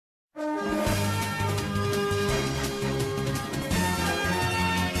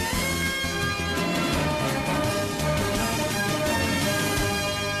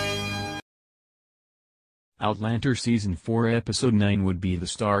Outlander Season 4 Episode 9 would be the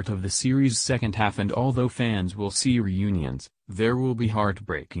start of the series' second half, and although fans will see reunions, there will be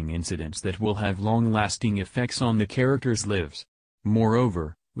heartbreaking incidents that will have long-lasting effects on the characters' lives.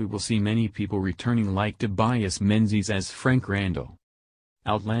 Moreover, we will see many people returning, like Tobias Menzies as Frank Randall.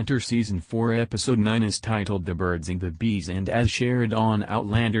 Outlander Season 4 Episode 9 is titled The Birds and the Bees, and as shared on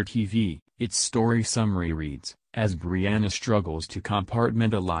Outlander TV, its story summary reads, as Brianna struggles to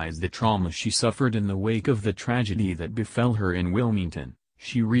compartmentalize the trauma she suffered in the wake of the tragedy that befell her in Wilmington,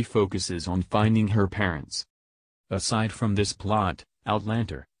 she refocuses on finding her parents. Aside from this plot,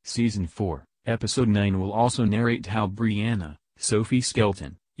 Outlander, Season 4, Episode 9 will also narrate how Brianna, Sophie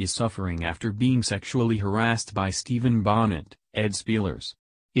Skelton, is suffering after being sexually harassed by Stephen Bonnet, Ed Spielers.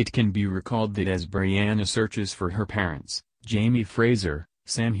 It can be recalled that as Brianna searches for her parents, Jamie Fraser,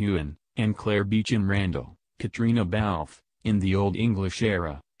 Sam Heughan, and Claire Beechin Randall, Katrina Balfe, in the Old English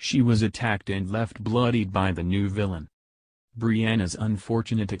era, she was attacked and left bloodied by the new villain. Brianna's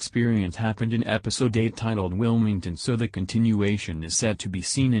unfortunate experience happened in Episode 8 titled Wilmington, so the continuation is said to be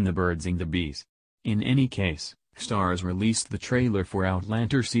seen in The Birds and the Bees. In any case, Starz released the trailer for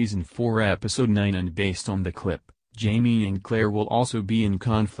Outlander Season 4 Episode 9, and based on the clip, Jamie and Claire will also be in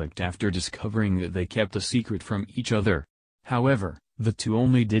conflict after discovering that they kept a secret from each other. However, the two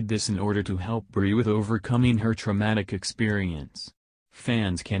only did this in order to help Bri with overcoming her traumatic experience.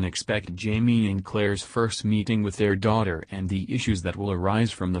 Fans can expect Jamie and Claire's first meeting with their daughter and the issues that will arise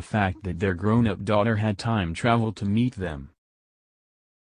from the fact that their grown-up daughter had time travel to meet them.